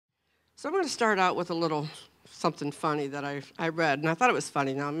So I'm going to start out with a little something funny that I read, and I thought it was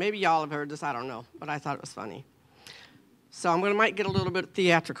funny. Now, maybe y'all have heard this, I don't know, but I thought it was funny. So might get a little bit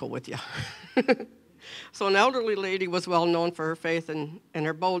theatrical with you. So an elderly lady was well known for her faith and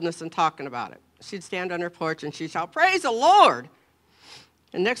her boldness in talking about it. She'd stand on her porch and she'd shout, "Praise the Lord!"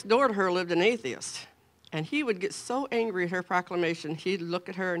 And next door to her lived an atheist. And he would get so angry at her proclamation, he'd look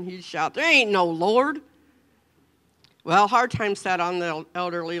at her and he'd shout, "There ain't no Lord." Well, hard times sat on the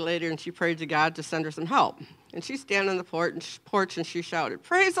elderly lady, and she prayed to God to send her some help. And she'd stand on the porch and she shouted,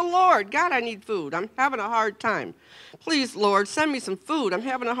 "Praise the Lord! God, I need food. I'm having a hard time. Please, Lord, send me some food. I'm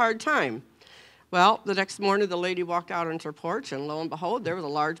having a hard time." Well, the next morning, the lady walked out onto her porch, and lo and behold, there was a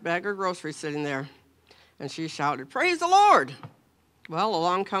large bag of groceries sitting there. And she shouted, "Praise the Lord!" Well,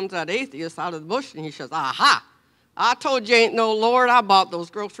 along comes that atheist out of the bush, and he says, "Aha! I told you ain't no Lord. I bought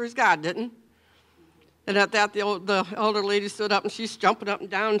those groceries. God didn't." And at that, the elder lady stood up, and she's jumping up and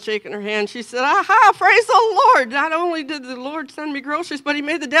down and shaking her hand. She said, "Aha, praise the Lord. Not only did the Lord send me groceries, but he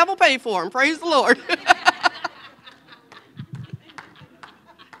made the devil pay for them. Praise the Lord."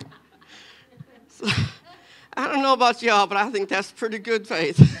 So, I don't know about y'all, but I think that's pretty good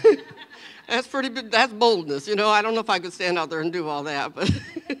faith. That's boldness. I don't know if I could stand out there and do all that, but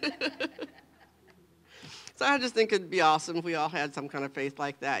so I just think it'd be awesome if we all had some kind of faith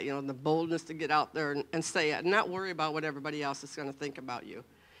like that, the boldness to get out there and say it and not worry about what everybody else is going to think about you.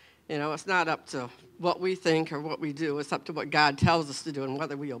 It's not up to what we think or what we do. It's up to what God tells us to do and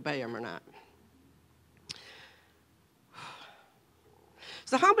whether we obey him or not.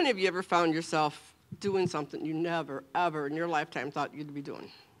 So how many of you ever found yourself doing something you never, ever in your lifetime thought you'd be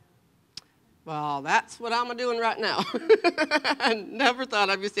doing? Well, that's what I'm doing right now. I never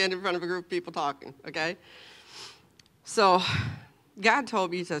thought I'd be standing in front of a group of people talking, okay? So God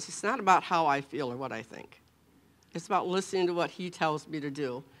told me, he says, it's not about how I feel or what I think. It's about listening to what he tells me to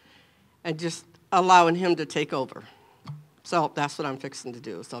do and just allowing him to take over. So that's what I'm fixing to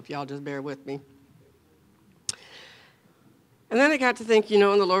do. So if y'all just bear with me. And then I got to think, and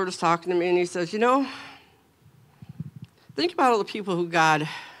the Lord was talking to me, and he says, think about all the people who God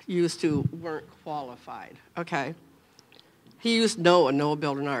used who weren't qualified, okay? He used Noah. Noah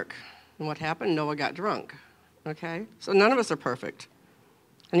built an ark. And what happened? Noah got drunk, okay? So none of us are perfect.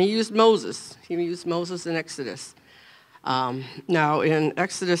 And he used Moses. He used Moses in Exodus. Now, in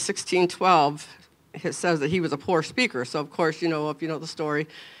Exodus 16:12, it says that he was a poor speaker. So, of course, if you know the story,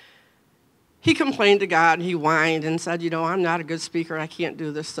 he complained to God, and he whined and said, I'm not a good speaker. I can't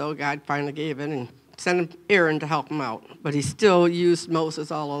do this. So God finally gave in and sent Aaron to help him out. But he still used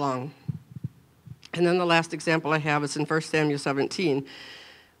Moses all along. And then the last example I have is in 1 Samuel 17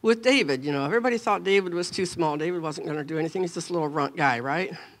 with David. Everybody thought David was too small. David wasn't going to do anything. He's this little runt guy,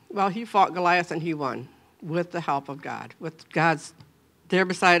 right? Well, he fought Goliath, and he won with the help of God, with God's there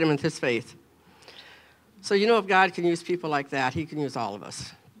beside him with his faith. So, if God can use people like that, he can use all of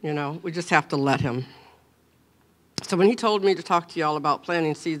us. We just have to let him. So when he told me to talk to y'all about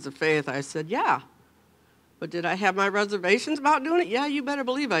planting seeds of faith, I said, yeah. But did I have my reservations about doing it? Yeah, you better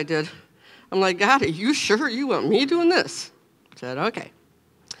believe I did. I'm like, God, are you sure you want me doing this? I said, okay.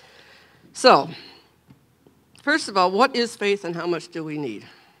 So, first of all, what is faith and how much do we need?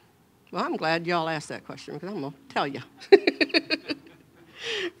 Well, I'm glad y'all asked that question because I'm going to tell you.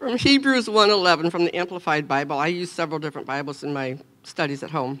 From Hebrews 1:11 from the Amplified Bible, I use several different Bibles in my studies at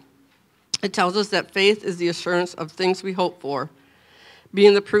home. It tells us that faith is the assurance of things we hope for,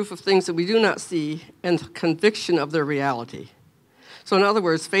 being the proof of things that we do not see, and the conviction of their reality. So in other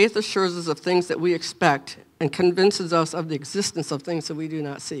words, faith assures us of things that we expect and convinces us of the existence of things that we do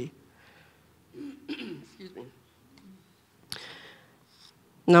not see. Excuse me.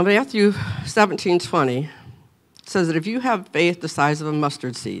 Now Matthew 17:20 says that if you have faith the size of a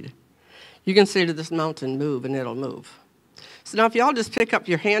mustard seed, you can say to this mountain, move, and it'll move. So now if y'all just pick up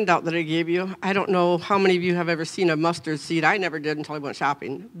your handout that I gave you, I don't know how many of you have ever seen a mustard seed. I never did until I went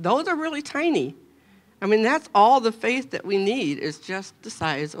shopping. Those are really tiny. I mean, that's all the faith that we need is just the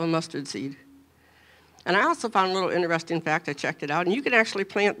size of a mustard seed. And I also found a little interesting fact. I checked it out, and you can actually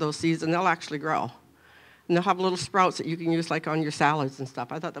plant those seeds, and they'll actually grow. And they'll have little sprouts that you can use like on your salads and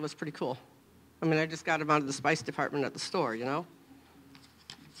stuff. I thought that was pretty cool. I mean, I just got them out of the spice department at the store, Little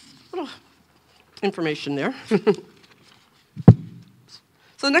information there.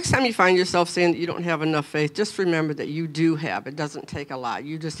 So next time you find yourself saying that you don't have enough faith, just remember that you do have. It doesn't take a lot.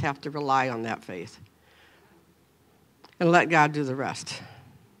 You just have to rely on that faith. And let God do the rest.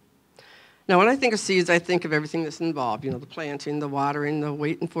 Now, when I think of seeds, I think of everything that's involved. The planting, the watering, the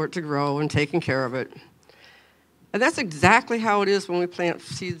waiting for it to grow and taking care of it. And that's exactly how it is when we plant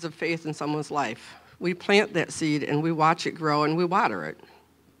seeds of faith in someone's life. We plant that seed and we watch it grow and we water it.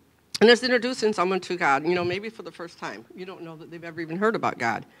 And it's introducing someone to God, maybe for the first time. You don't know that they've ever even heard about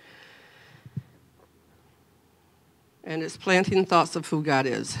God. And it's planting thoughts of who God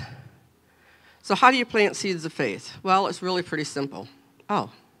is. So how do you plant seeds of faith? Well, it's really pretty simple.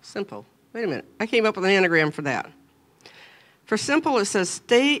 Oh, simple. Wait a minute. I came up with an anagram for that. For simple, it says,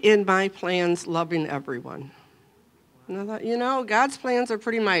 stay in my plans, loving everyone. And I thought, God's plans are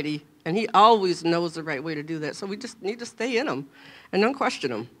pretty mighty, and he always knows the right way to do that. So we just need to stay in them and don't question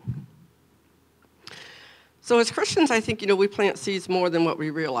them. So as Christians, I think, we plant seeds more than what we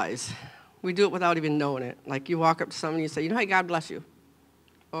realize. We do it without even knowing it. Like you walk up to somebody and you say, hey, God bless you.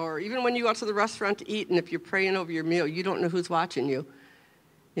 Or even when you go out to the restaurant to eat, and if you're praying over your meal, you don't know who's watching you.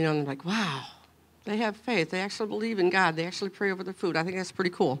 And they're like, wow, they have faith. They actually believe in God. They actually pray over their food. I think that's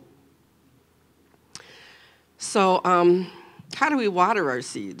pretty cool. So how do we water our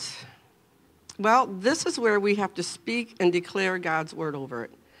seeds? Well, this is where we have to speak and declare God's word over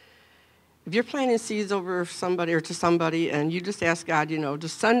it. If you're planting seeds over somebody or to somebody and you just ask God,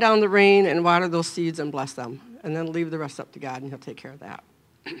 just send down the rain and water those seeds and bless them, and then leave the rest up to God, and he'll take care of that.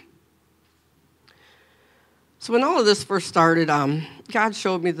 So when all of this first started, God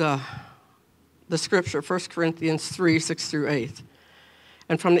showed me the scripture, 1 Corinthians 3, 6 through 8.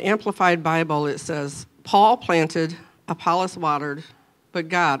 And from the Amplified Bible, it says, Paul planted, Apollos watered, but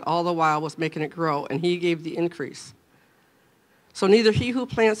God all the while was making it grow, and he gave the increase. So neither he who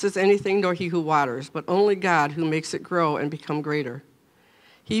plants is anything nor he who waters, but only God who makes it grow and become greater.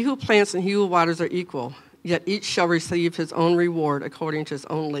 He who plants and he who waters are equal, yet each shall receive his own reward according to his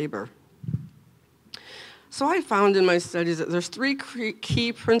own labor. So I found in my studies that there's 3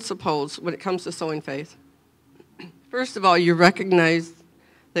 key principles when it comes to sowing faith. First of all, you recognize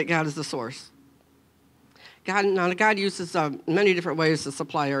that God is the source. God uses many different ways to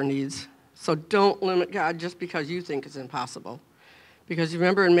supply our needs. So don't limit God just because you think it's impossible. Because you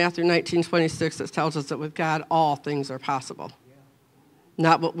remember in Matthew 19:26, it tells us that with God, all things are possible.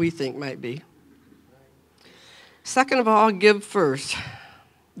 Not what we think might be. Second of all, give first.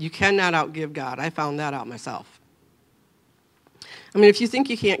 You cannot outgive God. I found that out myself. If you think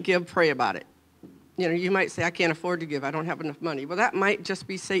you can't give, pray about it. You might say, I can't afford to give. I don't have enough money. Well, that might just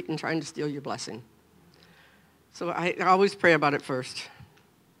be Satan trying to steal your blessing. So I always pray about it first.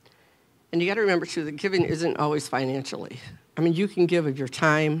 And you got to remember, too, that giving isn't always financially. You can give of your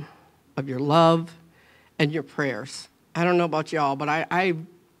time, of your love, and your prayers. I don't know about y'all, but I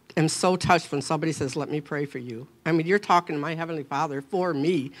am so touched when somebody says, let me pray for you. You're talking to my Heavenly Father for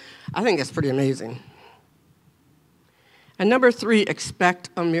me. I think that's pretty amazing. And number 3, expect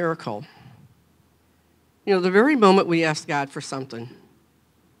a miracle. The very moment we ask God for something,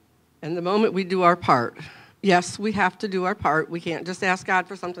 and the moment we do our part, yes, we have to do our part. We can't just ask God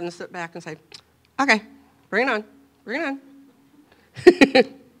for something and sit back and say, okay, bring it on, bring it on.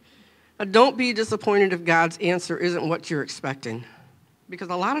 Don't be disappointed if God's answer isn't what you're expecting, because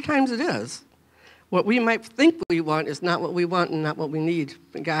a lot of times it is. What we might think we want is not what we want and not what we need,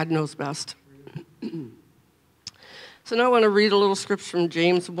 but God knows best. So now I want to read a little scripture from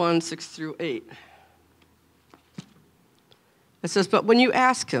James 1, 6 through 8. It says, but when you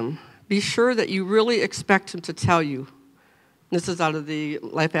ask him, be sure that you really expect him to tell you. This is out of the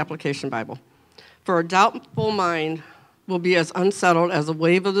Life Application Bible. For a doubtful mind will be as unsettled as a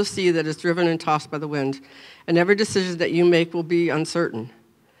wave of the sea that is driven and tossed by the wind, and every decision that you make will be uncertain,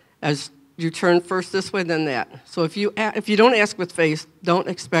 as you turn first this way, then that. So if you don't ask with faith, don't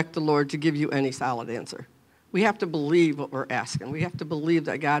expect the Lord to give you any solid answer. We have to believe what we're asking. We have to believe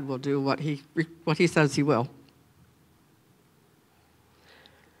that God will do what he says he will.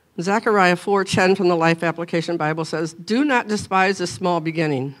 Zechariah 4:10 from the Life Application Bible says, do not despise this small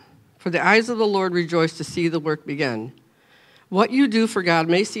beginning, for the eyes of the Lord rejoice to see the work begin. What you do for God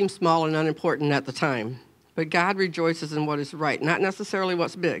may seem small and unimportant at the time, but God rejoices in what is right, not necessarily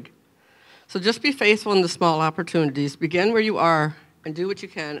what's big. So just be faithful in the small opportunities. Begin where you are and do what you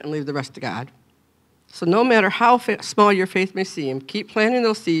can and leave the rest to God. So no matter how small your faith may seem, keep planting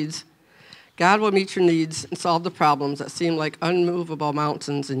those seeds. God will meet your needs and solve the problems that seem like unmovable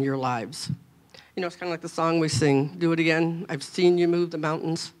mountains in your lives. It's kind of like the song we sing, do it again. I've seen you move the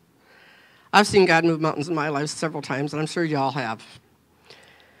mountains. I've seen God move mountains in my life several times, and I'm sure you all have.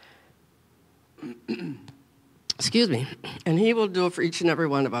 Excuse me. And he will do it for each and every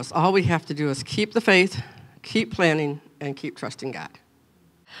one of us. All we have to do is keep the faith, keep planning, and keep trusting God.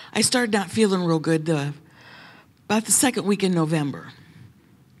 I started not feeling real good about the second week in November.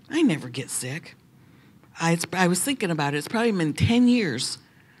 I never get sick. I was thinking about it. It's probably been 10 years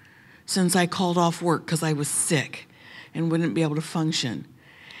since I called off work because I was sick and wouldn't be able to function.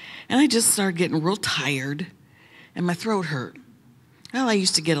 And I just started getting real tired, and my throat hurt. Well, I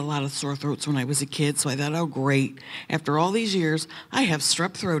used to get a lot of sore throats when I was a kid, so I thought, oh, great. After all these years, I have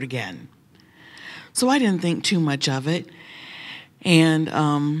strep throat again. So I didn't think too much of it. And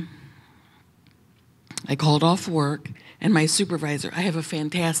I called off work, and my supervisor, I have a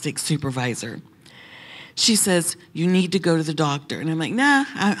fantastic supervisor. She says, you need to go to the doctor. And I'm like, nah,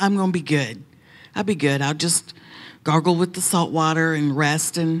 I'm going to be good. I'll be good. I'll just gargle with the salt water and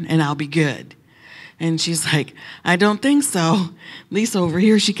rest, and I'll be good. And she's like, I don't think so. Lisa over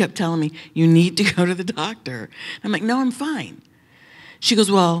here, she kept telling me, you need to go to the doctor. I'm like, no, I'm fine. She goes,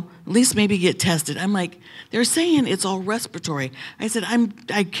 well, at least maybe get tested. I'm like, they're saying it's all respiratory. I said,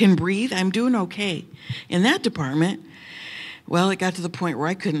 I can breathe. I'm doing okay. In that department, well, it got to the point where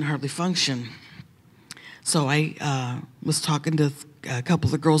I couldn't hardly function. So I was talking to a couple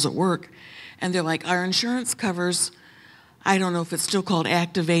of the girls at work, and they're like, our insurance covers, I don't know if it's still called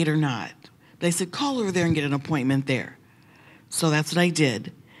Activate or not. They said, call over there and get an appointment there. So that's what I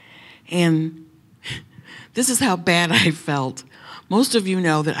did. And this is how bad I felt. Most of you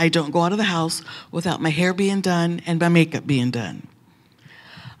know that I don't go out of the house without my hair being done and my makeup being done.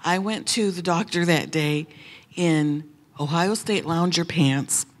 I went to the doctor that day in Ohio State Lounger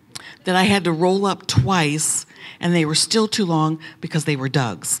pants that I had to roll up twice, and they were still too long because they were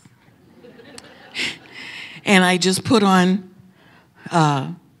Doug's. And I just put on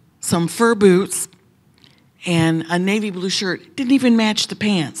some fur boots and a navy blue shirt. Didn't even match the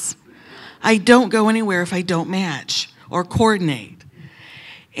pants. I don't go anywhere if I don't match or coordinate.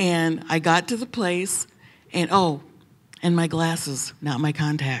 And I got to the place, and and my glasses, not my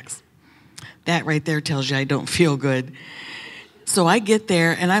contacts. That right there tells you I don't feel good. So I get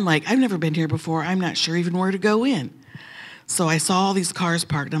there, and I'm like, I've never been here before. I'm not sure even where to go in. So I saw all these cars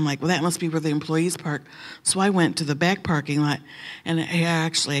parked. I'm like, well, that must be where the employees park. So I went to the back parking lot, and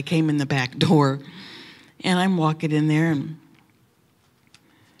I came in the back door, and I'm walking in there, and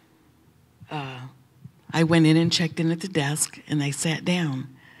I went in and checked in at the desk, and I sat down,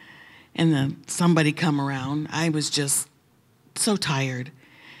 and then somebody come around. I was just so tired,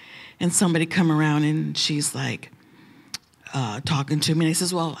 and somebody come around, and she's like, talking to me, and I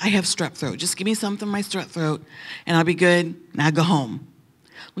says, well, I have strep throat. Just give me something for my strep throat, and I'll be good, and I'll go home.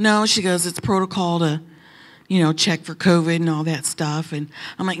 No, she goes, it's protocol to, check for COVID and all that stuff. And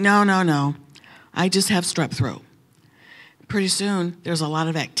I'm like, no. I just have strep throat. Pretty soon, there's a lot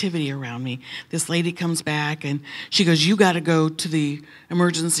of activity around me. This lady comes back, and she goes, you got to go to the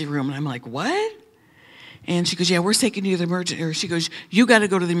emergency room. And I'm like, what? And she goes, yeah, we're taking you to the emergency, or she goes, you got to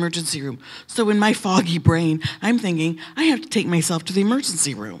go to the emergency room. So in my foggy brain, I'm thinking, I have to take myself to the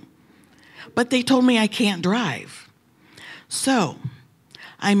emergency room. But they told me I can't drive. So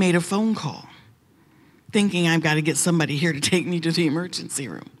I made a phone call, thinking I've got to get somebody here to take me to the emergency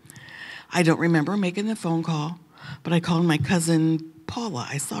room. I don't remember making the phone call, but I called my cousin Paula.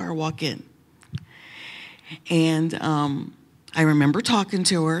 I saw her walk in. And I remember talking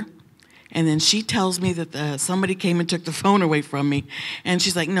to her. And then she tells me that somebody came and took the phone away from me. And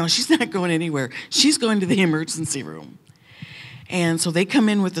she's like, no, she's not going anywhere. She's going to the emergency room. And so they come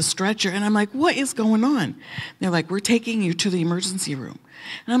in with a stretcher, and I'm like, what is going on? They're like, we're taking you to the emergency room.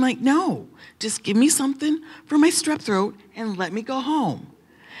 And I'm like, no, just give me something for my strep throat and let me go home.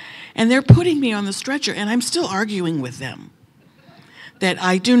 And they're putting me on the stretcher, and I'm still arguing with them that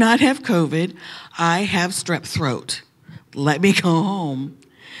I do not have COVID. I have strep throat. Let me go home.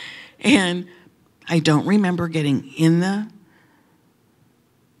 And I don't remember getting in the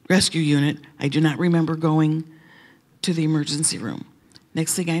rescue unit. I do not remember going to the emergency room.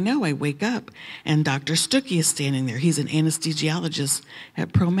 Next thing I know, I wake up, and Dr. Stuckey is standing there. He's an anesthesiologist at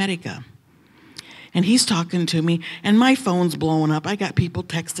ProMedica. And he's talking to me, and my phone's blowing up. I got people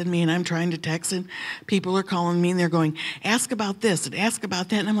texting me, and I'm trying to text, and people are calling me, and they're going, ask about this and ask about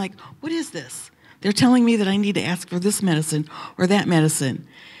that. And I'm like, what is this? They're telling me that I need to ask for this medicine or that medicine.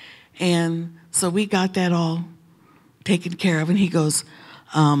 And so we got that all taken care of. And he goes,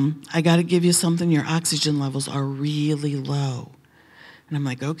 I got to give you something. Your oxygen levels are really low. And I'm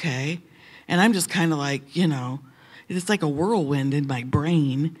like, okay. And I'm just kind of like, it's like a whirlwind in my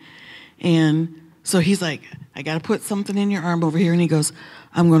brain. And so he's like, I got to put something in your arm over here. And he goes,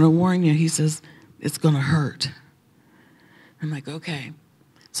 I'm going to warn you. He says, it's going to hurt. I'm like, okay.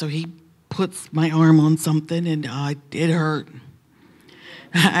 So he puts my arm on something, and it hurt.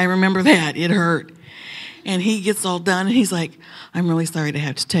 I remember that. It hurt. And he gets all done, and he's like, I'm really sorry to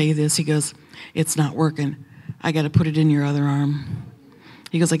have to tell you this. He goes, it's not working. I got to put it in your other arm.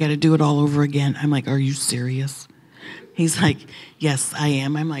 He goes, I got to do it all over again. I'm like, are you serious? He's like, yes, I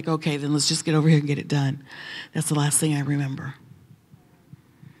am. I'm like, okay, then let's just get over here and get it done. That's the last thing I remember.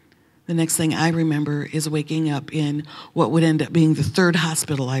 The next thing I remember is waking up in what would end up being the third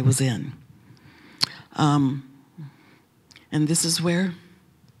hospital I was in. And this is where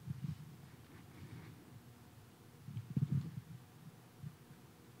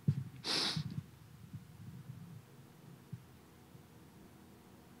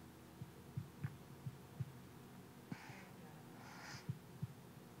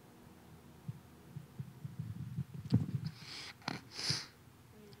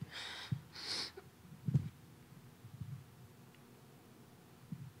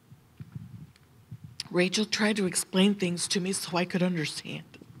Rachel tried to explain things to me so I could understand.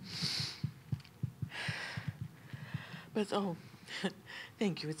 But, oh,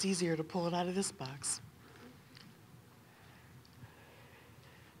 thank you. It's easier to pull it out of this box.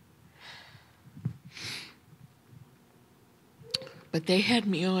 But they had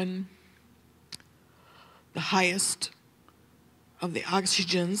me on the highest of the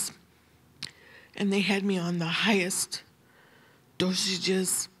oxygens, and they had me on the highest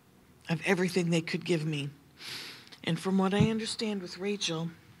dosages of everything they could give me. And from what I understand with Rachel,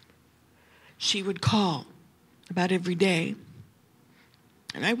 she would call about every day,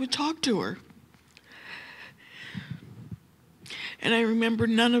 and I would talk to her. And I remember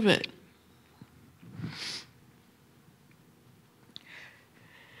none of it.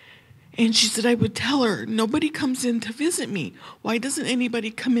 And she said I would tell her, nobody comes in to visit me. Why doesn't anybody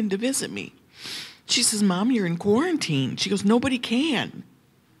come in to visit me? She says, Mom, you're in quarantine. She goes, nobody can.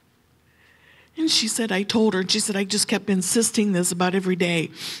 And she said, I told her, and she said, I just kept insisting this about every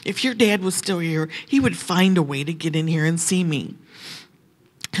day. If your dad was still here, he would find a way to get in here and see me.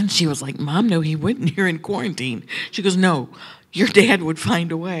 And she was like, Mom, no, he wouldn't. You're in quarantine. She goes, no, your dad would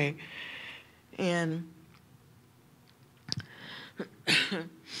find a way. And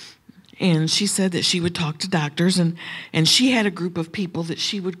she said that she would talk to doctors, and she had a group of people that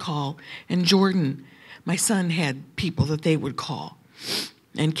she would call. And Jordan, my son, had people that they would call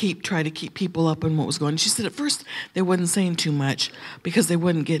and try to keep people up on what was going on. She said at first they wasn't saying too much because they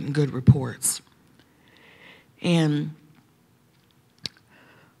wasn't getting good reports. And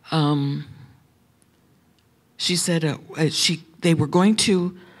she said they were going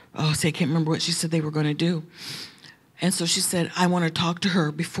to, I can't remember what she said they were going to do. And so she said, I want to talk to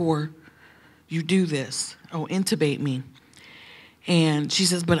her before you do this. Intubate me. And she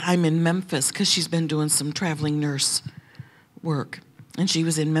says, but I'm in Memphis because she's been doing some traveling nurse work. And she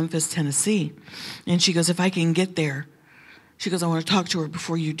was in Memphis, Tennessee. And she goes, if I can get there, she goes, I want to talk to her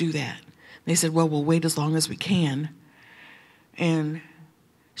before you do that. They said, well, we'll wait as long as we can. And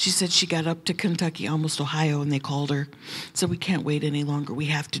she said she got up to Kentucky, almost Ohio, and they called her. Said, we can't wait any longer. We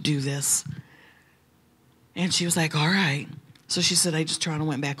have to do this. And she was like, all right. So she said, I just turned and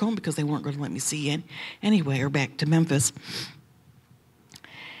went back home because they weren't going to let me see you anyway, or back to Memphis.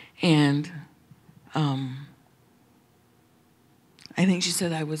 And I think she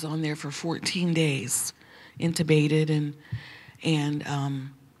said I was on there for 14 days, intubated, and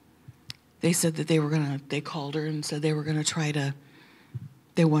they said that they called her and said they were going to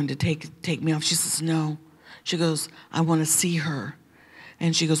they wanted to take me off. She says, no. She goes, I want to see her.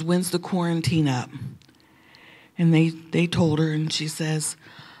 And she goes, when's the quarantine up? And they told her, and she says,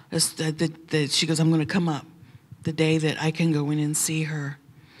 that she goes, I'm going to come up the day that I can go in and see her.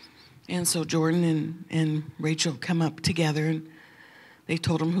 And so Jordan and Rachel come up together, and they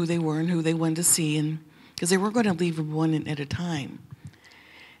told them who they were and who they wanted to see, and because they weren't going to leave one at a time.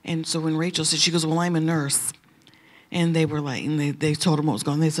 And so when Rachel said, she goes, well, I'm a nurse. And they were like, and they told them what was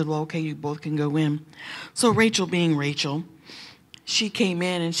going on. They said, well, okay, you both can go in. So Rachel, being Rachel, she came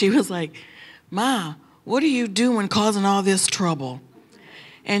in and she was like, Ma, what are you doing causing all this trouble?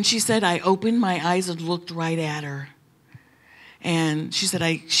 And she said, I opened my eyes and looked right at her. And she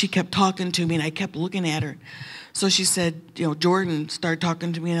said, she kept talking to me, and I kept looking at her. So she said, Jordan started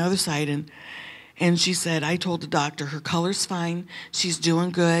talking to me on the other side, and she said, I told the doctor, her color's fine, she's doing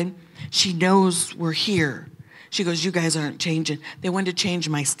good, she knows we're here. She goes, you guys aren't changing. They wanted to change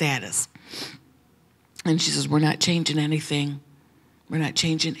my status. And she says, we're not changing anything. We're not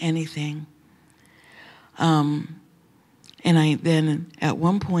changing anything. And then at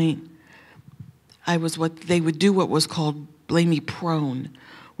one point, I was they would do what was called lay me prone,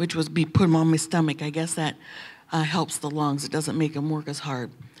 which was put them on my stomach. I guess that helps the lungs. It doesn't make them work as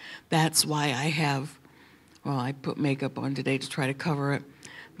hard. That's why I put makeup on today to try to cover it.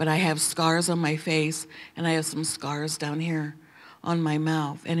 But I have scars on my face, and I have some scars down here on my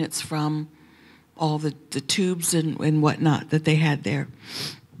mouth, and it's from all the tubes and whatnot that they had there.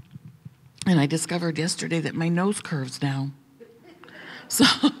 And I discovered yesterday that my nose curves now. So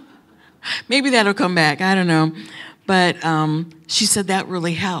maybe that'll come back. I don't know. But she said that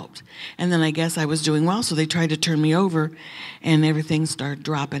really helped. And then I guess I was doing well, so they tried to turn me over, and everything started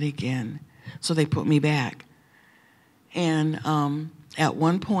dropping again. So they put me back. And at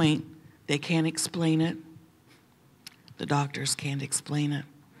one point, they can't explain it. The doctors can't explain it.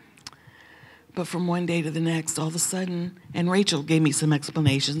 But from one day to the next, all of a sudden, and Rachel gave me some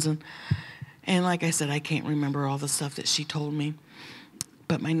explanations, and like I said, I can't remember all the stuff that she told me,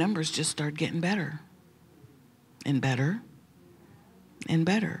 but my numbers just started getting better and better and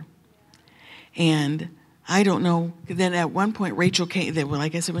better. And I don't know, then at one point Rachel came,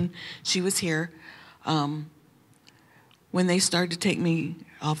 like I said, when she was here, when they started to take me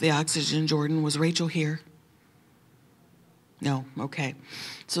off the oxygen, Jordan, was Rachel here? No, okay.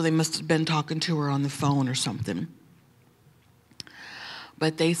 So they must have been talking to her on the phone or something.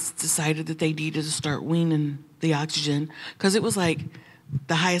 But they decided that they needed to start weaning the oxygen because it was like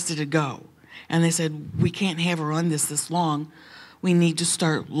the highest it'd go. And they said, we can't have her on this long. We need to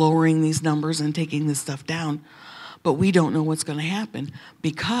start lowering these numbers and taking this stuff down. But we don't know what's going to happen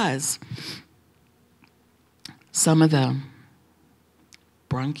because some of the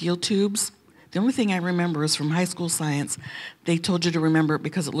bronchial tubes, the only thing I remember is from high school science. They told you to remember it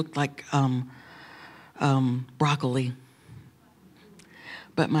because it looked like broccoli.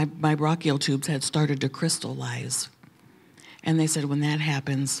 But my bronchial tubes had started to crystallize. And they said when that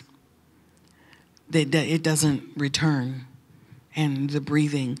happens, it doesn't return. And the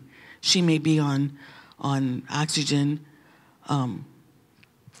breathing, she may be on oxygen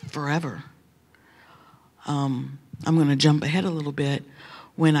forever. I'm going to jump ahead a little bit.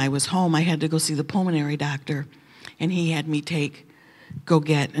 When I was home, I had to go see the pulmonary doctor, and he had me go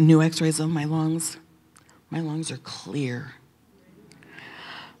get a new x-rays of my lungs. My lungs are clear.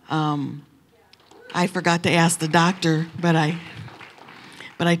 I forgot to ask the doctor, but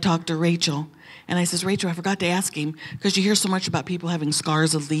I talked to Rachel, and I says, Rachel, I forgot to ask him, because you hear so much about people having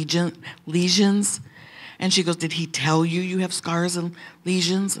scars of lesions. And she goes, did he tell you you have scars and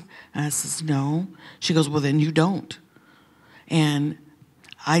lesions? And I says, no. She goes, well, then you don't. And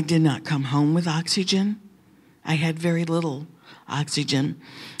I did not come home with oxygen. I had very little oxygen.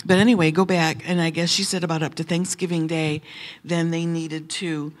 But anyway, go back, and I guess she said about up to Thanksgiving Day, then they needed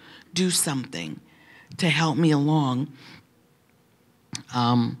to do something to help me along.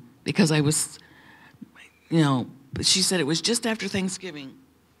 Because I was, but she said it was just after Thanksgiving.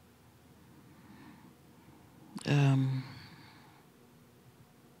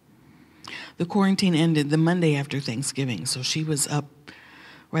 The quarantine ended the Monday after Thanksgiving, so she was up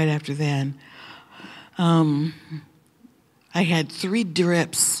right after then. I had 3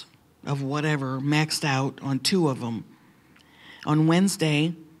 drips of whatever maxed out on 2 of them. On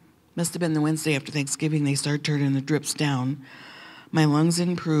Wednesday, must have been the Wednesday after Thanksgiving, they started turning the drips down. My lungs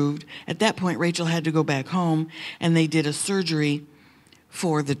improved. At that point, Rachel had to go back home, and they did a surgery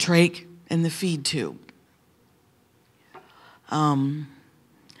for the trach and the feed tube.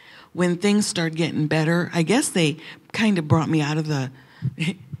 When things started getting better, I guess they kind of brought me out of the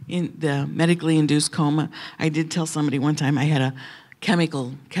medically induced coma. I did tell somebody one time I had a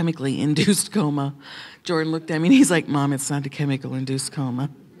chemically induced coma. Jordan looked at me and he's like, Mom, it's not a chemical induced coma.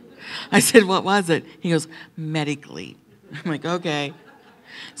 I said, what was it? He goes, medically. I'm like, okay.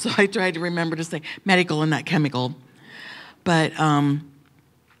 So I tried to remember to say medical and not chemical. But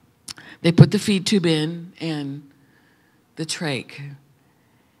they put the feed tube in and the trach.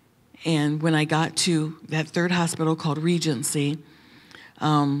 And when I got to that 3rd hospital called Regency,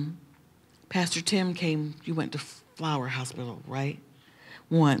 Pastor Tim came, you went to Flower Hospital, right?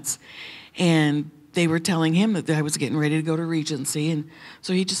 Once. And they were telling him that I was getting ready to go to Regency. And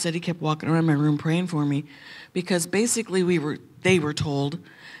so he just said he kept walking around my room praying for me. Because basically they were told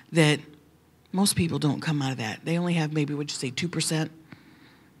that most people don't come out of that. They only have maybe, what'd you say, 2%? 2 out of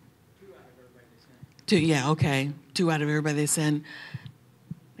everybody they send. Yeah, okay. 2 out of everybody they send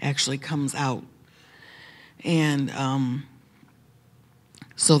actually comes out. And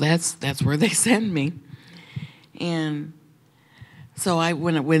so that's where they send me. And so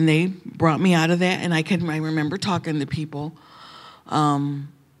when they brought me out of that, and I remember talking to people,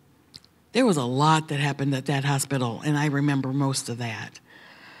 there was a lot that happened at that hospital, and I remember most of that.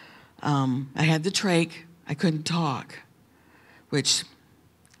 I had the trach. I couldn't talk, which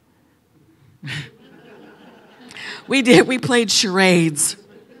we did. We played charades.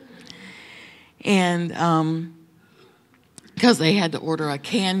 And because they had to order a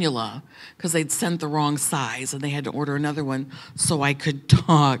cannula because they'd sent the wrong size, and they had to order another one so I could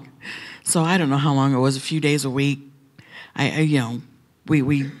talk. So I don't know how long it was, a few days a week.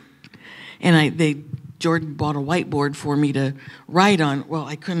 Jordan bought a whiteboard for me to write on. Well,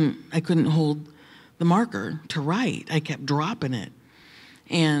 I couldn't hold the marker to write. I kept dropping it.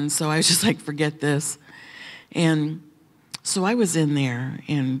 And so I was just like, forget this. And so I was in there,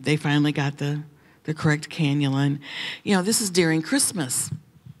 and they finally got the correct cannula. And, this is during Christmas.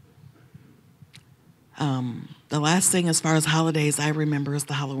 The last thing as far as holidays I remember is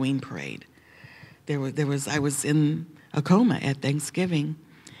the Halloween parade. I was in a coma at Thanksgiving.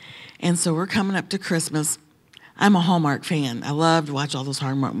 And so we're coming up to Christmas. I'm a Hallmark fan. I love to watch all those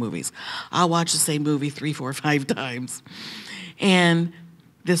Hallmark movies. I'll watch the same movie 3, 4, 5 times. And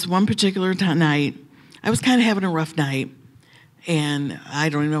this one particular night, I was kind of having a rough night. And I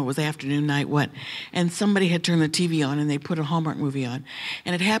don't even know, it was afternoon, night, what. And somebody had turned the TV on, and they put a Hallmark movie on.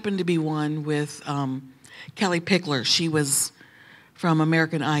 And it happened to be one with Kelly Pickler. She was from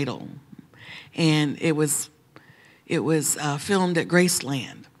American Idol. And it was filmed at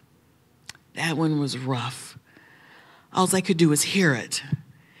Graceland. That one was rough. All I could do was hear it.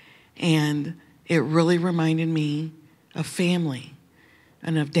 And it really reminded me of family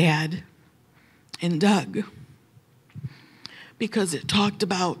and of Dad and Doug, because it talked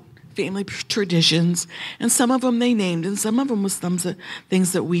about family traditions, and some of them they named, and some of them was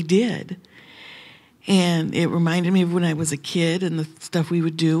things that we did. And it reminded me of when I was a kid and the stuff we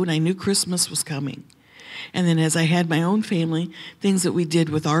would do, and I knew Christmas was coming. And then as I had my own family, things that we did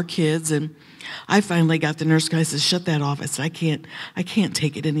with our kids, and I finally got the nurse guy says, shut that off. I said, I can't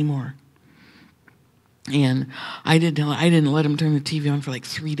take it anymore. And I didn't let him turn the TV on for like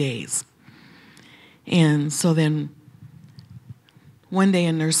 3 days. And so then one day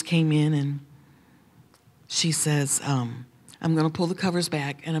a nurse came in, and she says, I'm going to pull the covers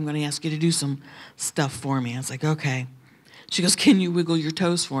back, and I'm going to ask you to do some stuff for me. I was like, okay. She goes, can you wiggle your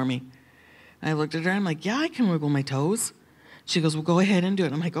toes for me? I looked at her, I'm like, yeah, I can wiggle my toes. She goes, well, go ahead and do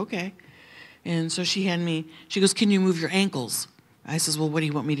it. I'm like, okay. And so she goes, can you move your ankles? I says, well, what do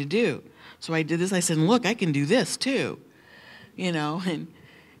you want me to do? So I did this. I said, look, I can do this too.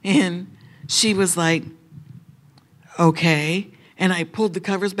 And she was like, okay. And I pulled the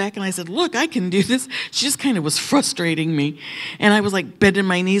covers back, and I said, look, I can do this. She just kind of was frustrating me. And I was like bending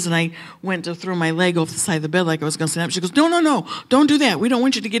my knees, and I went to throw my leg off the side of the bed like I was going to stand up. She goes, no, don't do that. We don't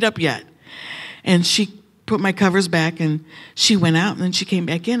want you to get up yet. And she put my covers back, and she went out, and then she came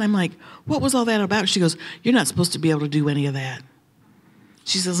back in. I'm like, what was all that about? She goes, you're not supposed to be able to do any of that.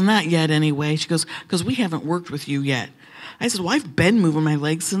 She says, not yet anyway. She goes, because we haven't worked with you yet. I said, well, I've been moving my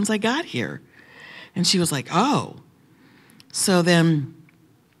legs since I got here. And she was like, oh. So then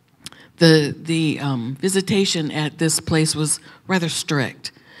the visitation at this place was rather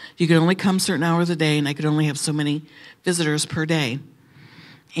strict. You could only come certain hours a day, and I could only have so many visitors per day.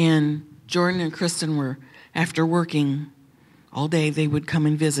 And Jordan and Kristen were, after working all day, they would come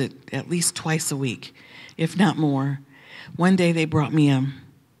and visit at least twice a week, if not more. One day they brought me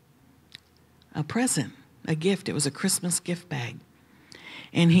a present, a gift. It was a Christmas gift bag.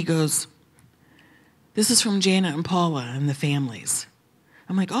 And he goes, this is from Janet and Paula and the families.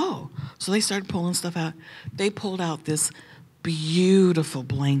 I'm like, oh. So they started pulling stuff out. They pulled out this beautiful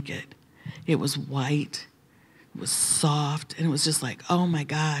blanket. It was white. It was soft. And it was just like, oh, my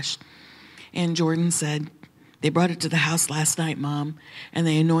gosh. And Jordan said, they brought it to the house last night, Mom, and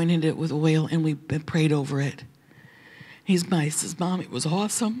they anointed it with oil, and we prayed over it. He says, Mom, it was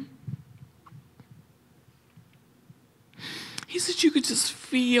awesome. He said, you could just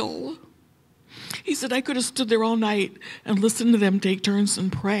feel. He said, I could have stood there all night and listened to them take turns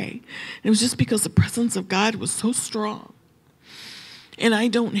and pray. And it was just because the presence of God was so strong. And I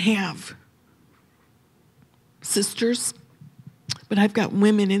don't have sisters, but I've got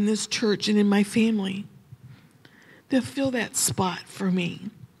women in this church and in my family that fill that spot for me.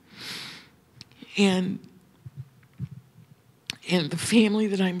 And the family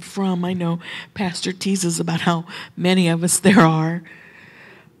that I'm from, I know Pastor teases about how many of us there are,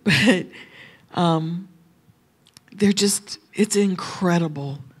 but they're just, it's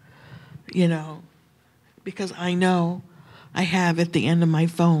incredible, because I know I have at the end of my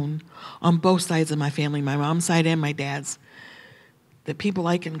phone on both sides of my family, my mom's side and my dad's, the people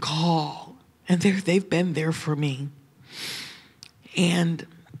I can call, and they've been there for me. And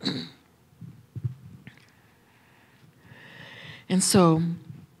so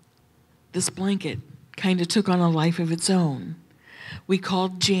this blanket kind of took on a life of its own. We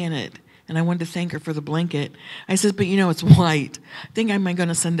called Janet, and I wanted to thank her for the blanket. I said, but it's white. I think I'm going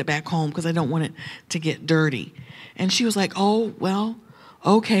to send it back home because I don't want it to get dirty. And she was like, oh, well,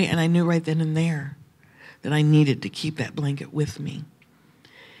 okay. And I knew right then and there that I needed to keep that blanket with me.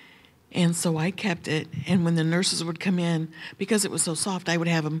 And so I kept it, and when the nurses would come in, because it was so soft, I would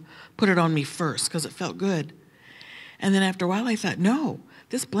have them put it on me first because it felt good. And then after a while, I thought, no,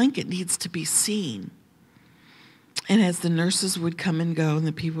 this blanket needs to be seen. And as the nurses would come and go and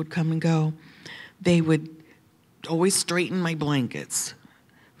the people would come and go, they would always straighten my blankets,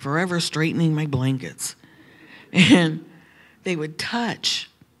 forever straightening my blankets. And they would touch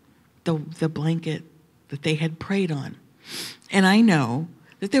the blanket that they had prayed on. And I know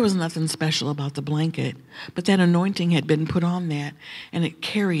that there was nothing special about the blanket, but that anointing had been put on that, and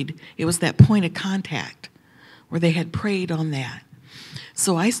it was that point of contact where they had prayed on that.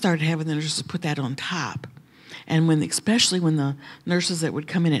 So I started having the nurses put that on top. And especially when the nurses that would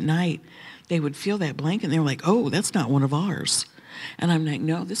come in at night, they would feel that blanket, and they were like, oh, that's not one of ours. And I'm like,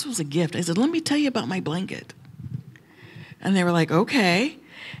 no, this was a gift. I said, let me tell you about my blanket. And they were like, okay.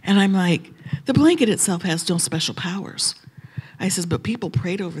 And I'm like, the blanket itself has no special powers. I says, but people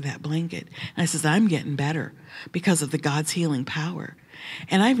prayed over that blanket. And I says, I'm getting better because of the God's healing power.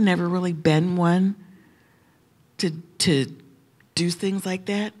 And I've never really been one to do things like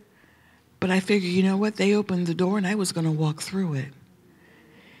that. But I figured, you know what? They opened the door and I was going to walk through it.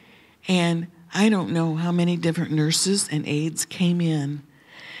 And I don't know how many different nurses and aides came in,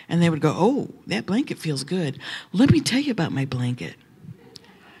 and they would go, oh, that blanket feels good. Let me tell you about my blanket.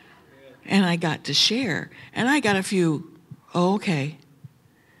 And I got to share. And I got a few, oh, okay.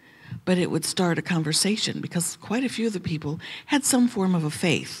 But it would start a conversation because quite a few of the people had some form of a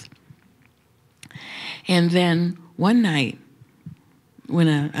faith. And then one night, when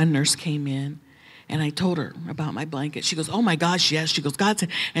a nurse came in, and I told her about my blanket, she goes, oh my gosh, yes. She goes, God said,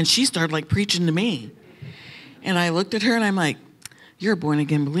 and she started like preaching to me. And I looked at her and I'm like, you're a born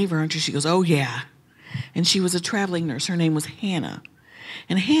again believer, aren't you? She goes, oh yeah. And she was a traveling nurse. Her name was Hannah.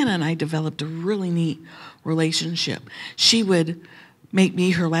 And Hannah and I developed a really neat relationship. She would make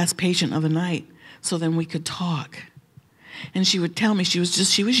me her last patient of the night so then we could talk. And she would tell me she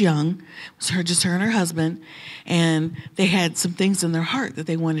was young, it was just her and her husband, and they had some things in their heart that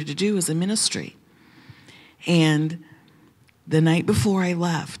they wanted to do as a ministry. And the night before I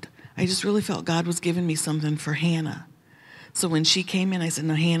left, I just really felt God was giving me something for Hannah. So when she came in, I said,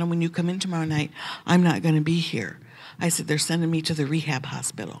 no, Hannah, when you come in tomorrow night, I'm not going to be here. I said, they're sending me to the rehab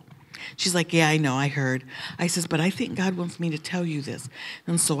hospital. She's like, yeah, I know, I heard. I says, but I think God wants me to tell you this.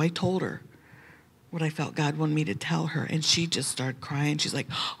 And so I told her what I felt God wanted me to tell her. And she just started crying. She's like,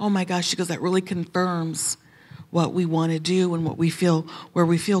 oh my gosh, she goes, that really confirms what we want to do and where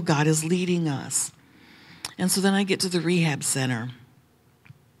we feel God is leading us. And so then I get to the rehab center.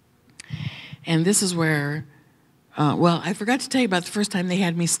 And this is where, I forgot to tell you about the first time they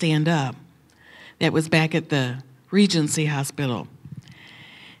had me stand up. That was back at the Regency Hospital.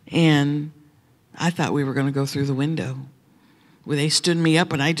 And I thought we were going to go through the window. Well, they stood me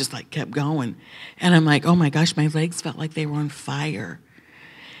up and I just like kept going. And I'm like, oh my gosh, my legs felt like they were on fire.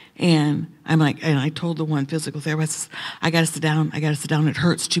 And I'm like, and I told the one physical therapist, I got to sit down. It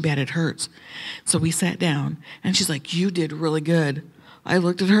hurts. Too bad it hurts. So we sat down and she's like, you did really good. I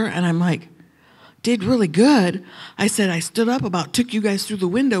looked at her and I'm like, did really good? I said, I stood up took you guys through the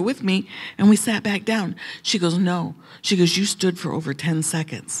window with me and we sat back down. She goes, no. She goes, you stood for over 10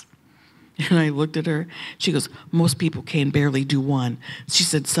 seconds. And I looked at her. She goes, most people can barely do one. She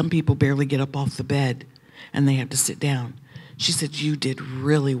said, some people barely get up off the bed and they have to sit down. She said, you did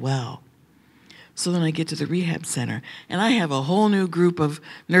really well. So then I get to the rehab center, and I have a whole new group of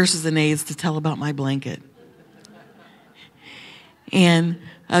nurses and aides to tell about my blanket. And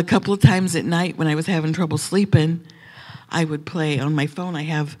a couple of times at night when I was having trouble sleeping, I would play on my phone. I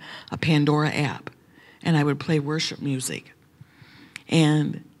have a Pandora app, and I would play worship music.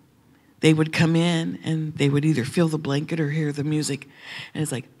 And they would come in, and they would either feel the blanket or hear the music. And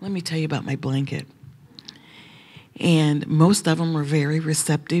it's like, let me tell you about my blanket. And most of them were very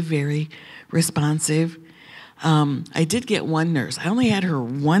receptive, very responsive. I did get one nurse. I only had her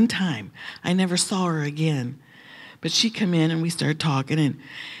one time. I never saw her again. But she come in and we started talking,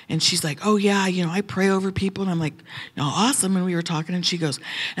 and she's like, oh yeah, I pray over people. And I'm like, awesome. And we were talking, and she goes,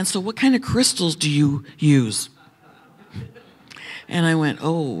 and so what kind of crystals do you use? And I went,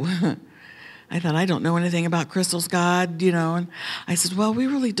 oh, I thought, I don't know anything about crystals, God, And I said, well, we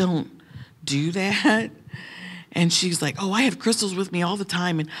really don't do that. And she's like, oh, I have crystals with me all the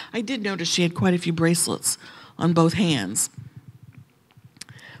time. And I did notice she had quite a few bracelets on both hands.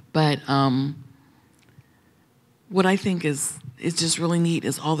 But what I think is just really neat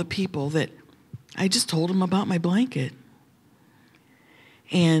is all the people that I just told them about my blanket.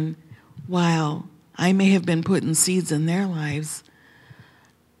 And while I may have been putting seeds in their lives,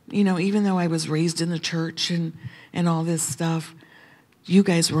 even though I was raised in the church and all this stuff, you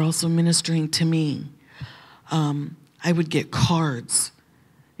guys were also ministering to me. I would get cards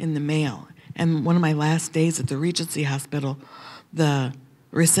in the mail. And one of my last days at the Regency Hospital, the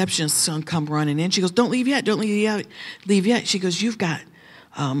receptionist come running in. She goes, don't leave yet, don't leave yet. She goes, you've got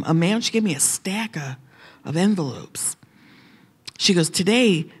a mail. She gave me a stack of envelopes. She goes,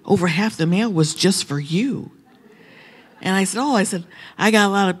 today, over half the mail was just for you. And I said, I got a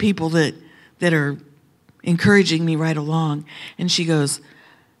lot of people that are encouraging me right along. And she goes,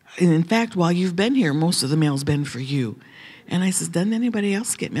 and in fact, while you've been here, most of the mail's been for you. And I said, doesn't anybody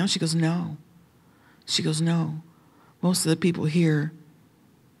else get mail? She goes, no. She goes, no. Most of the people here,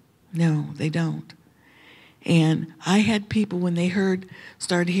 no, they don't. And I had people, when they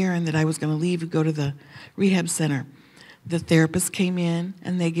started hearing that I was going to leave and go to the rehab center, the therapist came in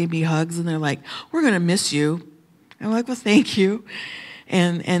and they gave me hugs and they're like, we're going to miss you. I'm like, well, thank you.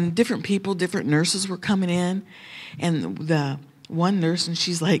 And different people, different nurses were coming in. And the one nurse, and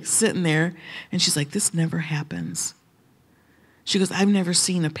she's like sitting there, and she's like, this never happens. She goes, I've never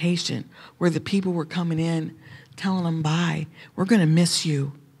seen a patient where the people were coming in telling them, bye, we're going to miss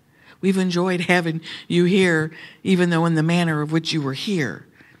you. We've enjoyed having you here, even though in the manner of which you were here.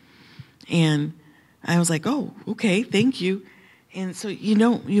 And I was like, oh, okay, thank you. And so,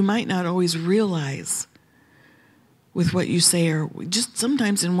 you might not always realize with what you say, or just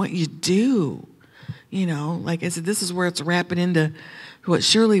sometimes in what you do. Like I said, this is where it's wrapping into what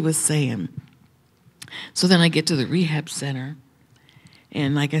Shirley was saying. So then I get to the rehab center,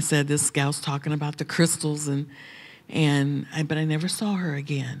 and like I said, this gal's talking about the crystals, but I never saw her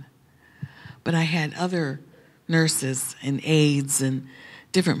again. But I had other nurses and aides and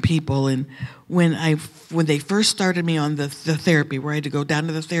different people, and when they first started me on the therapy, where I had to go down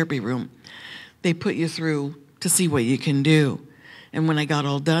to the therapy room, they put you through to see what you can do. And when I got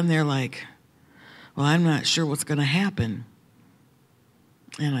all done, they're like, well, I'm not sure what's going to happen.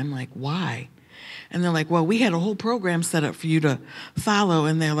 And I'm like, why? And they're like, well, we had a whole program set up for you to follow.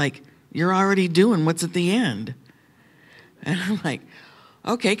 And they're like, you're already doing what's at the end. And I'm like,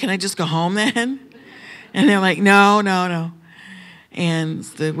 okay, can I just go home then? And they're like, no. And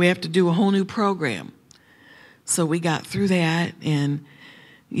we have to do a whole new program. So we got through that, and,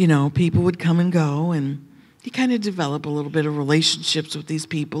 people would come and go, and you kind of develop a little bit of relationships with these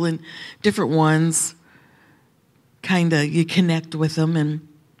people, and different ones, you connect with them.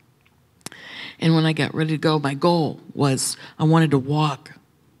 And when I got ready to go, my goal was I wanted to walk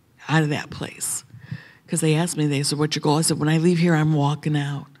out of that place. Because they asked me, they said, what's your goal? I said, when I leave here, I'm walking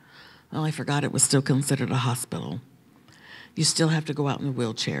out. Well, I forgot it was still considered a hospital. You still have to go out in a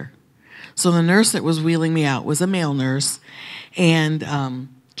wheelchair. So the nurse that was wheeling me out was a male nurse, and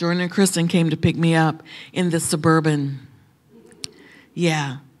Jordan and Kristen came to pick me up in the Suburban.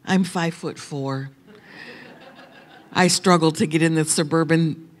 Yeah, I'm 5'4". I struggled to get in the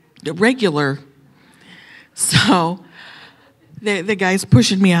Suburban regular. So the guy's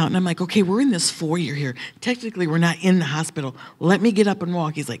pushing me out, and I'm like, okay, we're in this foyer here. Technically, we're not in the hospital. Let me get up and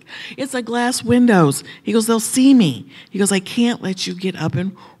walk. He's like, it's a glass windows. He goes, they'll see me. He goes, I can't let you get up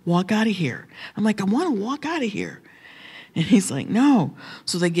and walk out of here. I'm like, I want to walk out of here. And he's like, no.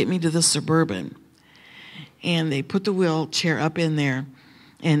 So they get me to the Suburban, and they put the wheelchair up in there.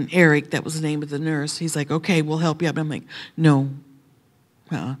 And Eric, that was the name of the nurse, he's like, okay, we'll help you up. And I'm like, no.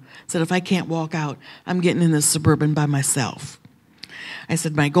 Said, if I can't walk out, I'm getting in the Suburban by myself. I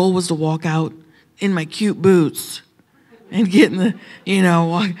said, my goal was to walk out in my cute boots and get in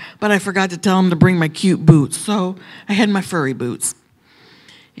the, but I forgot to tell him to bring my cute boots. So I had my furry boots.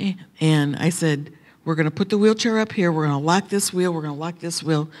 And I said, we're going to put the wheelchair up here. We're going to lock this wheel. We're going to lock this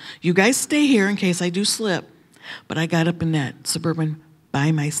wheel. You guys stay here in case I do slip. But I got up in that Suburban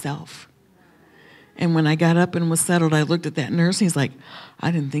by myself. And when I got up and was settled, I looked at that nurse. And he's like,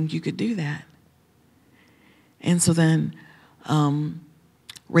 I didn't think you could do that. And so then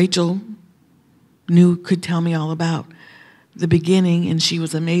Rachel could tell me all about the beginning, and she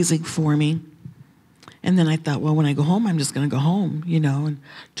was amazing for me. And then I thought, well, when I go home, I'm just going to go home, And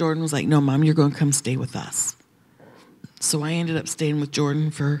Jordan was like, no, Mom, you're going to come stay with us. So I ended up staying with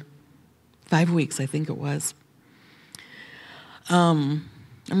Jordan for 5 weeks, I think it was. I'm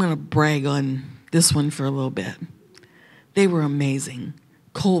going to brag on this one for a little bit. They were amazing.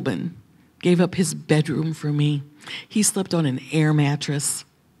 Colbin gave up his bedroom for me. He slept on an air mattress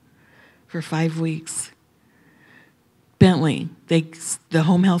for 5 weeks. Bentley, the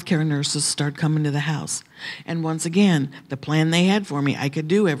home health care nurses started coming to the house. And once again, the plan they had for me, I could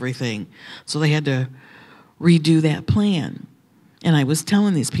do everything. So they had to redo that plan. And I was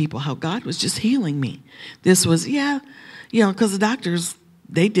telling these people how God was just healing me. This was, because the doctors,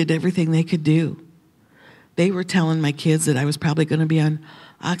 they did everything they could do. They were telling my kids that I was probably going to be on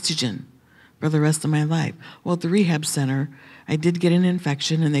oxygen for the rest of my life. Well, at the rehab center, I did get an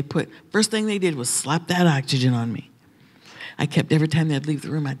infection, and first thing they did was slap that oxygen on me. I kept, every time they'd leave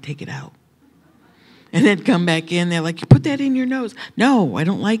the room, I'd take it out. And they'd come back in, they're like, you put that in your nose. No, I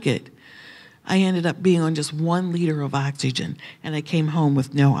don't like it. I ended up being on just 1 liter of oxygen, and I came home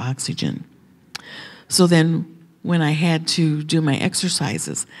with no oxygen. So then when I had to do my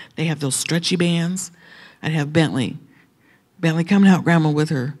exercises, they have those stretchy bands. I'd have Bentley come help Grandma with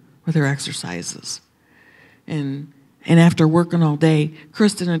her exercises. And after working all day,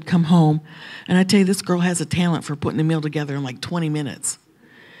 Kristen would come home, and I'd tell you, this girl has a talent for putting a meal together in like 20 minutes.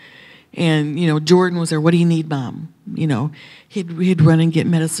 And, Jordan was there, what do you need, Mom? He'd run and get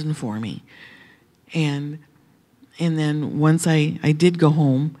medicine for me. And then once I did go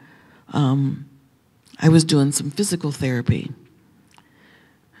home, I was doing some physical therapy.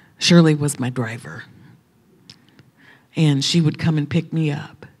 Shirley was my driver. And she would come and pick me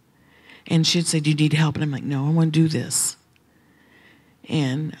up. And she'd say, do you need help? And I'm like, no, I want to do this.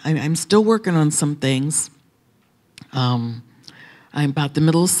 And I'm still working on some things. I'm about the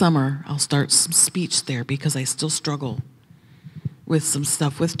middle of summer, I'll start some speech therapy because I still struggle with some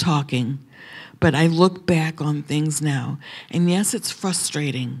stuff with talking. But I look back on things now. And yes, it's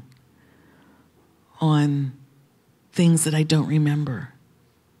frustrating on things that I don't remember.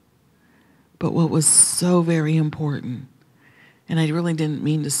 But what was so very important, and I really didn't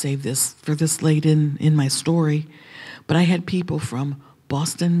mean to save this for this late in my story, but I had people from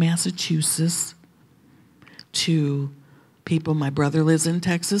Boston, Massachusetts, to people, my brother lives in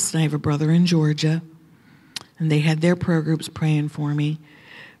Texas, and I have a brother in Georgia, and they had their prayer groups praying for me.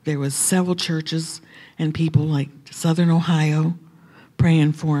 There was several churches and people like Southern Ohio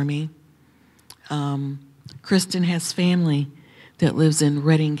praying for me. Kristen has family that lives in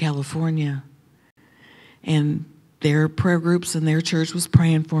Redding, California, and their prayer groups and their church was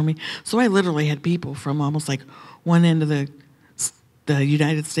praying for me. So I literally had people from almost like one end of the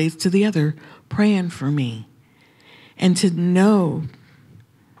United States to the other praying for me. And to know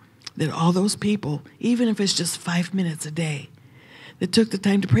that all those people, even if it's just 5 minutes a day, that took the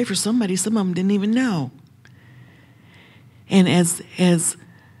time to pray for somebody, some of them didn't even know. And as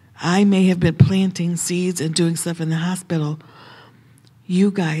I may have been planting seeds and doing stuff in the hospital, you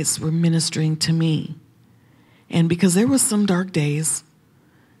guys were ministering to me. And because there was some dark days,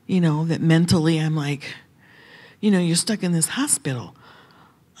 that mentally I'm like, you're stuck in this hospital.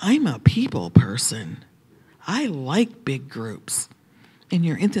 I'm a people person. I like big groups. And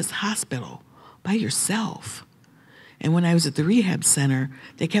you're in this hospital by yourself. And when I was at the rehab center,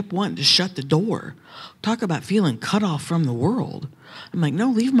 they kept wanting to shut the door. Talk about feeling cut off from the world. I'm like, no,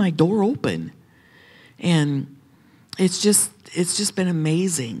 leave my door open. And it's just been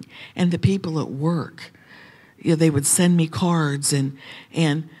amazing. And the people at work, they would send me cards and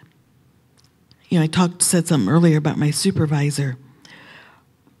I said something earlier about my supervisor.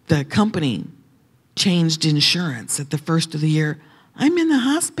 The company changed insurance at the first of the year. I'm in the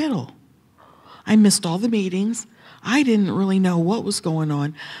hospital. I missed all the meetings. I didn't really know what was going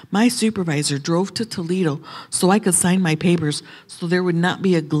on. My supervisor drove to Toledo so I could sign my papers so there would not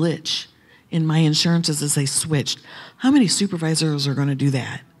be a glitch in my insurances as they switched. How many supervisors are going to do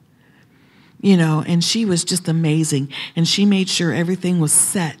that? And she was just amazing. And she made sure everything was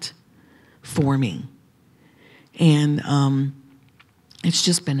set for me. And it's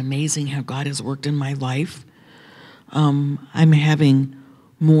just been amazing how God has worked in my life. I'm having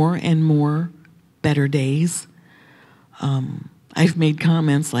more and more better days. I've made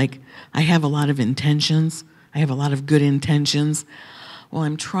comments like, I have a lot of intentions. I have a lot of good intentions. Well,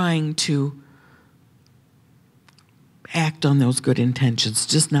 I'm trying to act on those good intentions,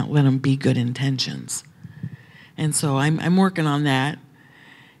 just not let them be good intentions. And so I'm working on that.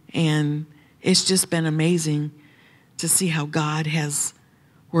 And it's just been amazing to see how God has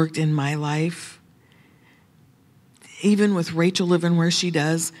worked in my life. Even with Rachel living where she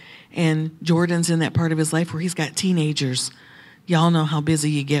does, and Jordan's in that part of his life where he's got teenagers. Y'all know how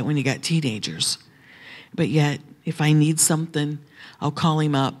busy you get when you got teenagers. But yet, if I need something, I'll call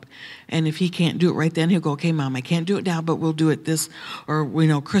him up. And if he can't do it right then, he'll go, okay, Mom, I can't do it now, but we'll do it this. Or,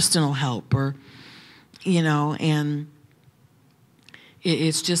 Kristen will help. Or, and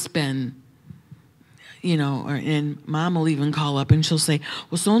it's just been, and Mom will even call up and she'll say,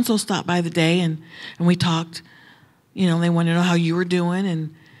 well, so-and-so stopped by the day and we talked. They want to know how you were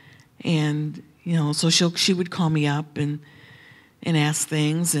doing. And so she would call me up and ask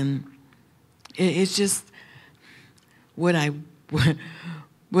things. And it's just, would I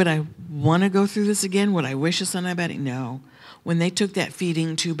want to go through this again? Would I wish a son about it? No. When they took that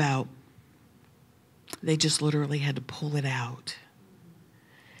feeding tube out, they just literally had to pull it out.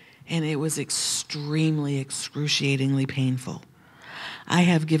 And it was extremely, excruciatingly painful. I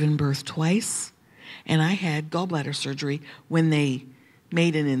have given birth twice, And I had gallbladder surgery when they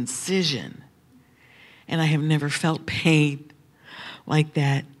made an incision. And I have never felt pain like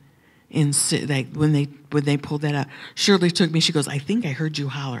that like when they pulled that out. Shirley took me, she goes, I think I heard you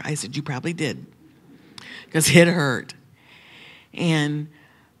holler. I said, you probably did, because it hurt. And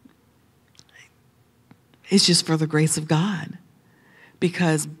it's just for the grace of God,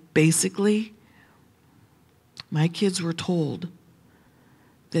 because basically my kids were told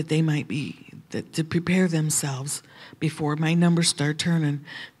that they might be, that to prepare themselves before my numbers start turning,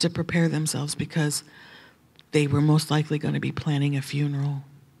 to prepare themselves because they were most likely going to be planning a funeral.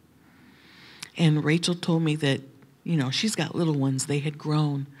 And Rachel told me that, she's got little ones. They had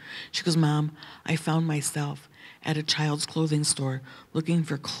grown. She goes, Mom, I found myself at a child's clothing store looking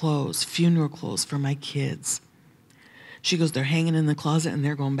for clothes, funeral clothes for my kids. She goes, they're hanging in the closet and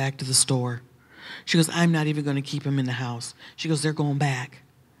they're going back to the store. She goes, I'm not even going to keep them in the house. She goes, they're going back.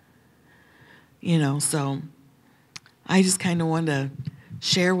 So I just kind of wanted to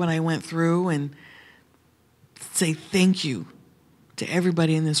share what I went through and say thank you to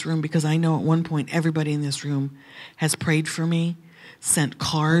everybody in this room, because I know at one point everybody in this room has prayed for me, sent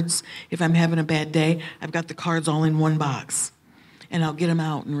cards. If I'm having a bad day, I've got the cards all in one box, and I'll get them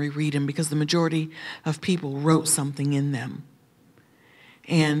out and reread them, because the majority of people wrote something in them.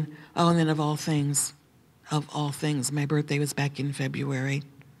 And then of all things, my birthday was back in February,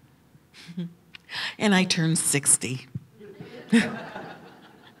 and I turned 60.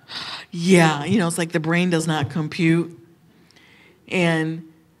 Yeah, it's like the brain does not compute. And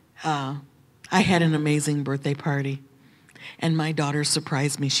I had an amazing birthday party. And my daughter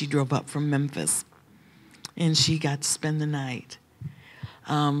surprised me. She drove up from Memphis. And she got to spend the night.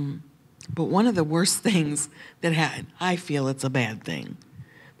 But one of the worst things that happened, I feel it's a bad thing,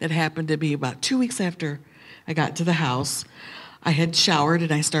 that happened to be about 2 weeks after I got to the house. I had showered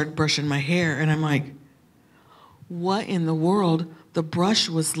and I started brushing my hair. And I'm like, what in the world? The brush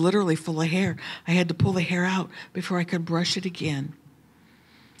was literally full of hair. I had to pull the hair out before I could brush it again.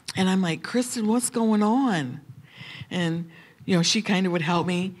 And I'm like, Kristen, what's going on? And, she kind of would help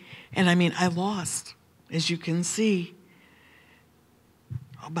me. And I lost, as you can see,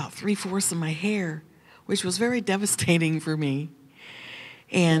 about 3/4 of my hair, which was very devastating for me.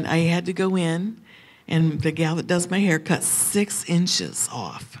 And I had to go in, and the gal that does my hair cut 6 inches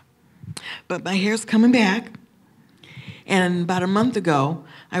off. But my hair's coming back. And about a month ago,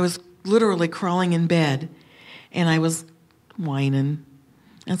 I was literally crawling in bed, and I was whining.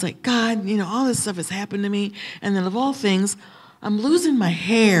 And it's like, God, all this stuff has happened to me, and then of all things, I'm losing my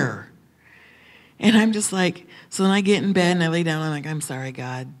hair. And I'm just like, so then I get in bed and I lay down, and I'm like, I'm sorry,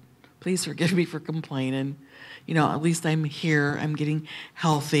 God. Please forgive me for complaining. At least I'm here. I'm getting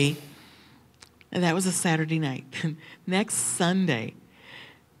healthy. And that was a Saturday night. Next Sunday,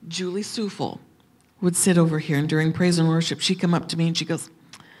 Julie Sufel would sit over here, and during praise and worship, she'd come up to me and she goes,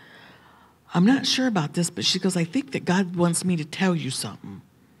 I'm not sure about this, but she goes, I think that God wants me to tell you something.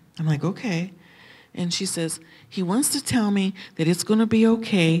 I'm like, okay. And she says, he wants to tell me that it's going to be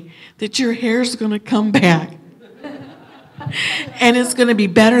okay, that your hair's going to come back. And it's going to be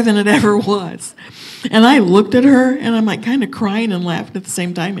better than it ever was. And I looked at her, and I'm like kind of crying and laughing at the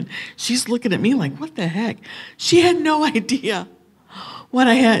same time. And she's looking at me like, what the heck? She had no idea what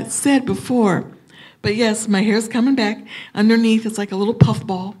I had said before. But yes, my hair's coming back. Underneath, it's like a little puff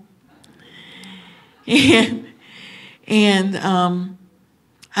ball. And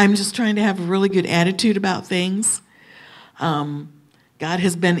I'm just trying to have a really good attitude about things. God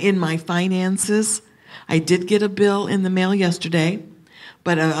has been in my finances. I did get a bill in the mail yesterday,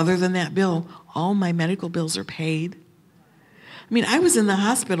 but other than that bill, all my medical bills are paid. I was in the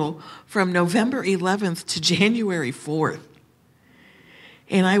hospital from November 11th to January 4th.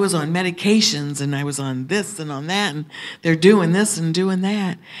 And I was on medications, and I was on this and on that, and they're doing this and doing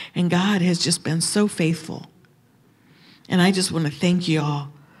that. And God has just been so faithful. And I just want to thank you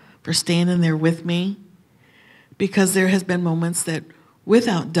all for standing there with me, because there has been moments that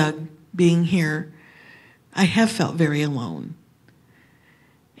without Doug being here, I have felt very alone.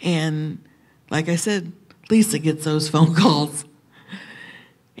 And like I said, Lisa gets those phone calls,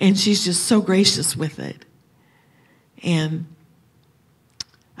 and she's just so gracious with it. And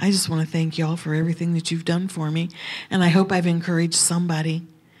I just want to thank y'all for everything that you've done for me. And I hope I've encouraged somebody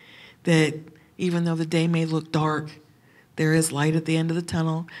that even though the day may look dark, there is light at the end of the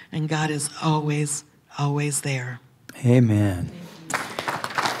tunnel, and God is always, always there. Amen.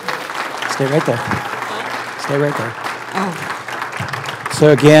 Stay right there. Stay right there. Oh.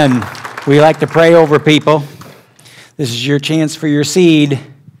 So again, we like to pray over people. This is your chance for your seed.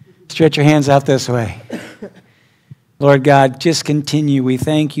 Stretch your hands out this way. Lord God, just continue. We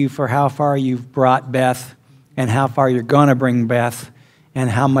thank you for how far you've brought Beth and how far you're going to bring Beth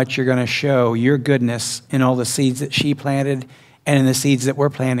and how much you're going to show your goodness in all the seeds that she planted and in the seeds that we're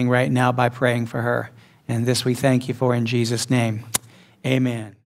planting right now by praying for her. And this we thank you for in Jesus' name. Amen.